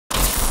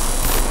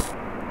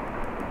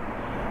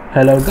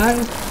Hello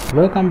guys,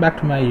 welcome back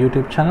to my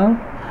YouTube channel.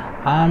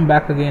 I'm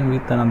back again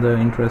with another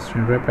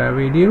interesting repair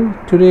video.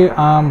 Today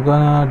I'm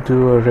gonna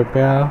do a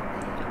repair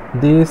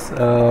this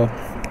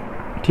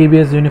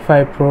TBS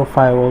Unify Pro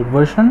 5V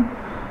version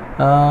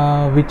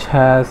which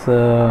has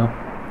a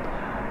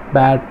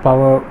bad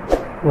power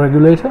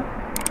regulator,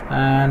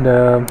 and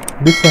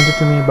this sent it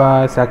to me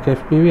by BANDI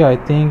FPV. I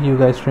think you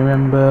guys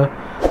remember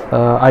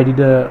I did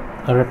a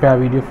repair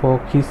video for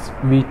KISS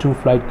V2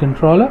 flight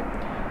controller.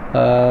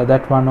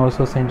 That one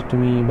also sent it to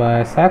me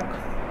by SAC.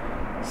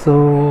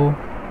 So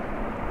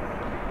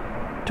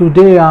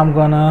today I'm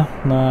gonna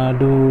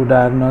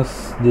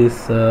diagnose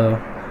this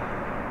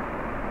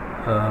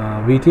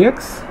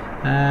VTX,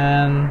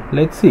 and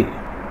let's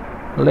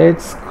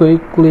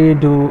quickly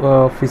do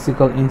a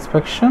physical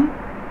inspection.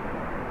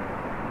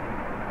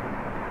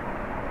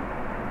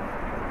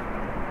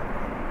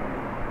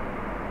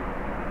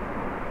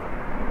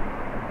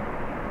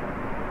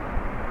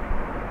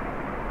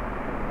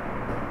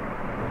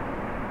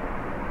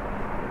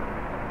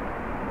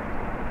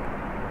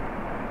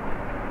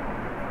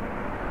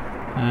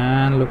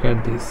 And look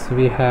at this,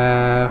 we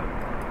have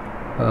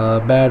a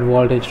bad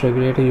voltage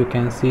regulator. You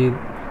can see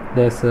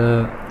there's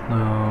a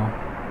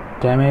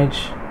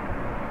damage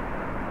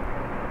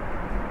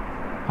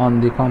on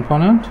the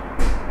component,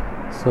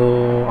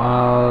 so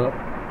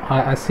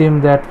I assume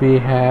that we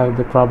have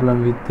the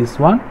problem with this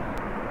one.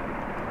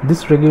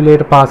 This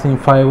regulator passing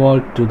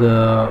 5V to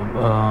the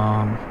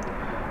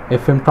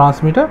FM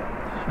transmitter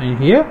in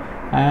here,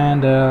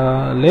 and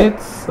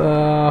let's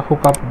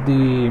hook up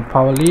the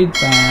power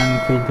leads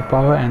and feed the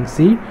power and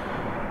see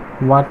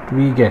what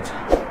we get.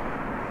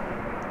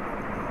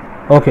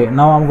 Okay,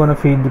 now I'm gonna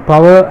feed the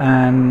power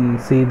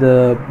and see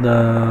the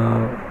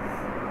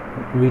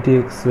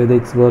VTX whether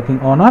it's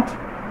working or not.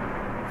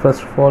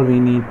 First of all, we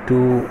need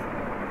to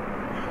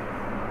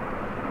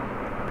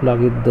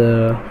plug in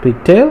the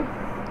pigtail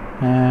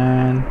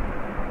and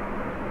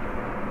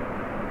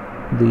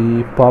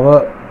the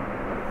power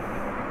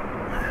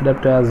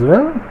adapter as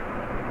well,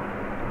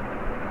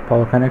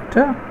 power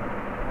connector.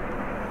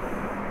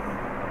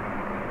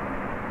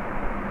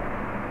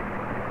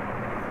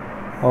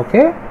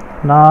 Okay,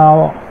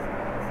 now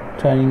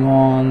turning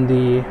on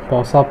the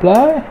power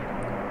supply.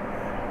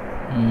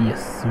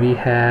 Yes, we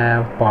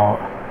have power.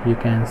 You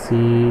can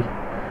see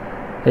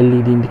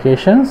LED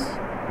indications.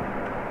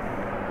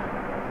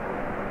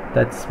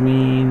 That's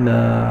mean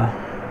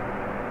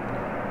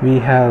we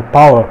have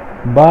power,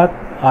 but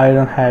I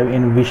don't have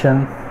any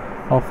vision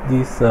of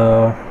this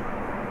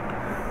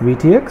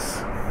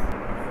VTX.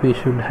 We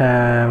should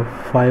have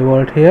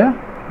 5V here,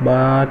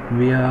 but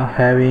we are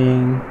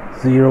having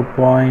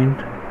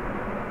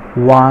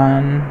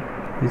 0.1.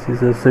 This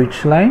is a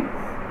switch line,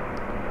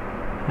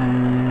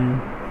 and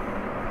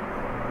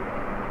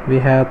we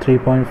have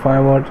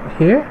 3.5V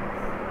here.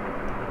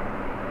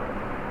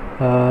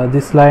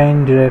 This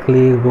line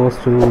directly goes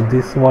to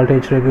this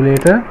voltage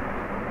regulator,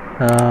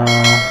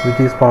 which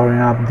is powering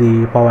up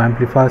the power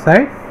amplifier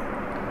side.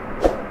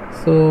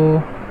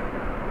 So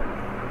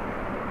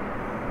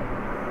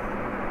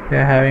we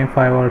are having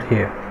 5V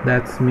here.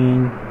 That's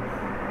mean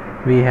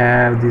we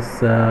have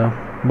this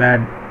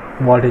bad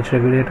voltage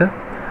regulator.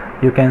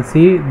 You can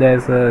see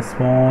there's a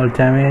small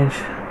damage,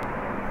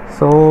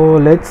 so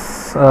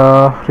let's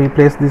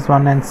replace this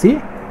one and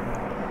see.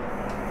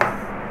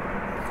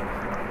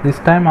 This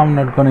time I'm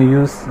not going to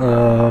use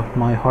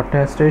my hot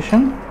air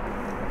station,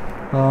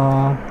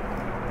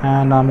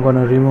 and I'm going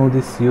to remove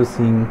this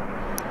using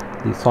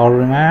the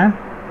soldering iron.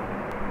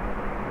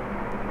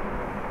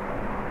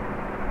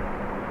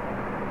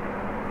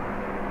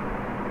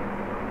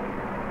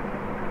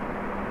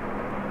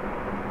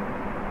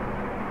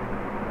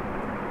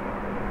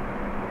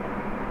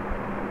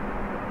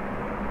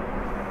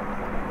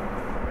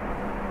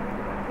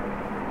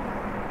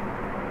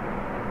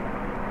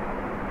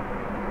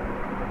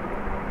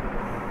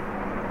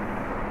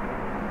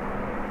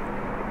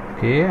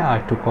 Okay, I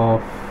took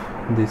off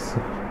this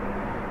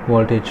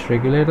voltage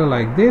regulator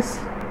like this.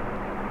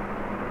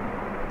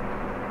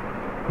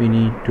 We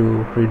need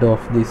to rid of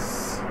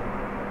this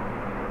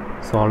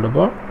solder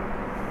bar.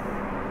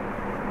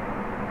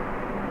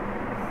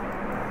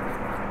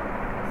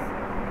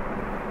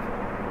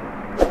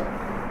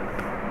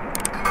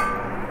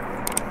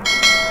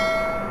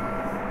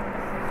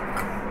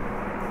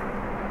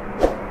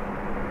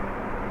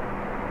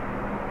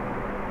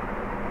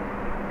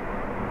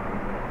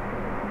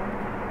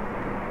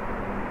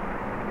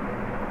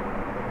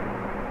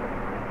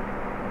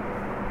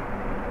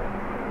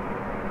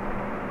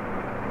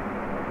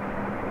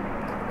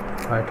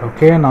 Right,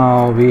 okay,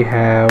 now we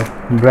have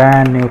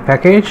brand new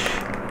package.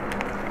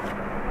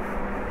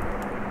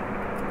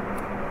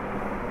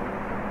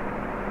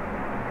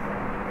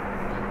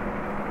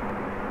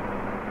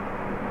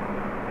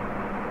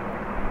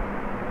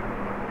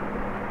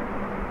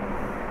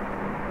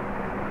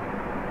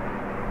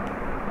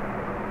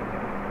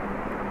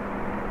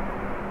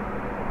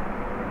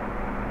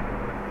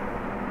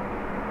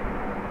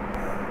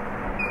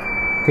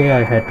 Okay,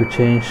 I had to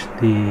change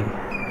the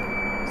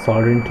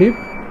soldering tip.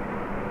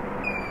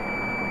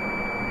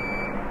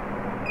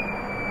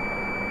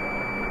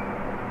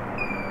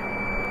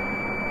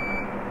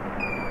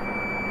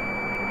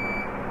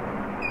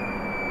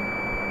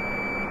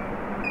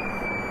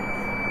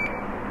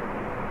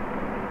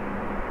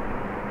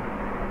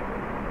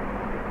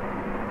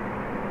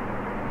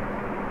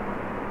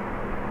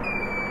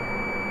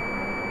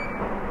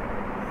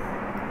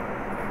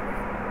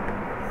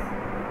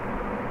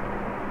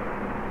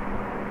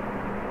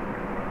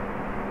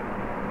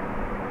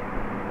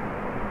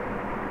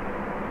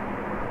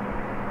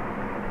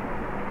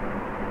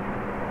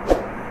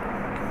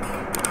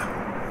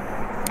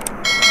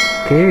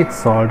 Okay, it's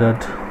soldered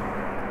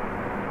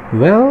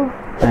well,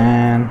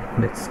 and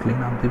let's clean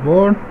up the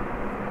board.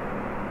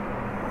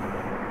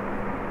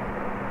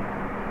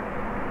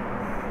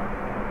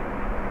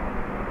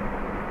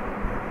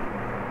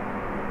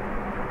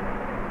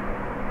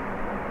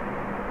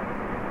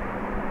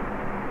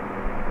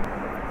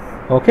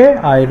 Okay,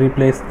 I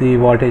replaced the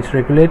voltage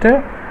regulator,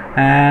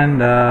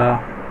 and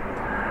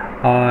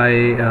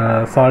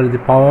I soldered the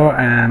power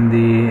and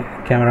the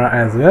camera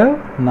as well.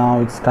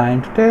 Now it's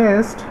time to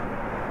test.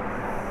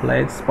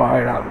 Let's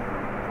fire it up.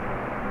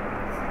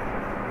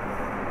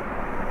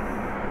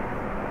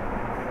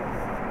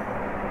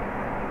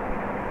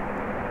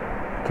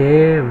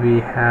 Okay, we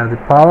have the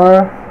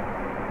power.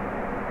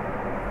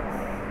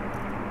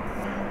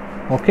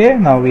 Okay,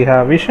 now we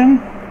have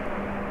vision.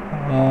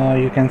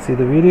 You can see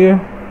the video.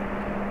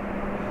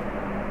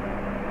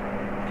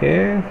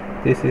 Okay,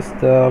 this is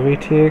the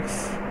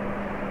VTX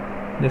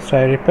just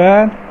I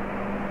repaired,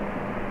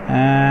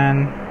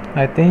 and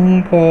I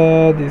think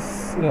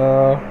this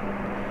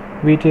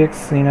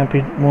VTX in a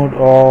pit mode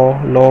or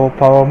low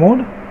power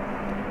mode,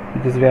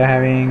 because we are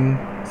having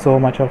so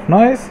much of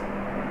noise.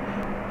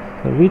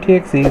 The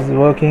VTX is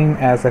working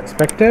as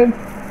expected.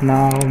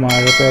 Now my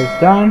repair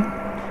is done.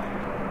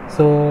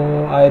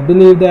 So I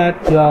believe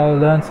that you all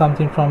learned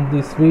something from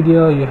this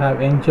video. You have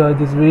enjoyed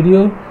this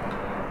video.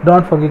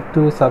 Don't forget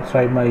to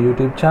subscribe my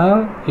YouTube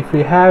channel. If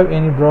you have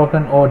any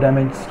broken or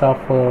damaged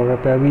stuff for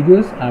repair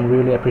videos, I'm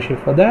really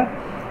appreciate for that.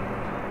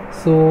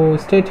 So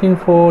stay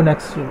tuned for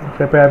next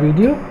repair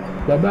video.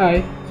 Bye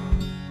bye.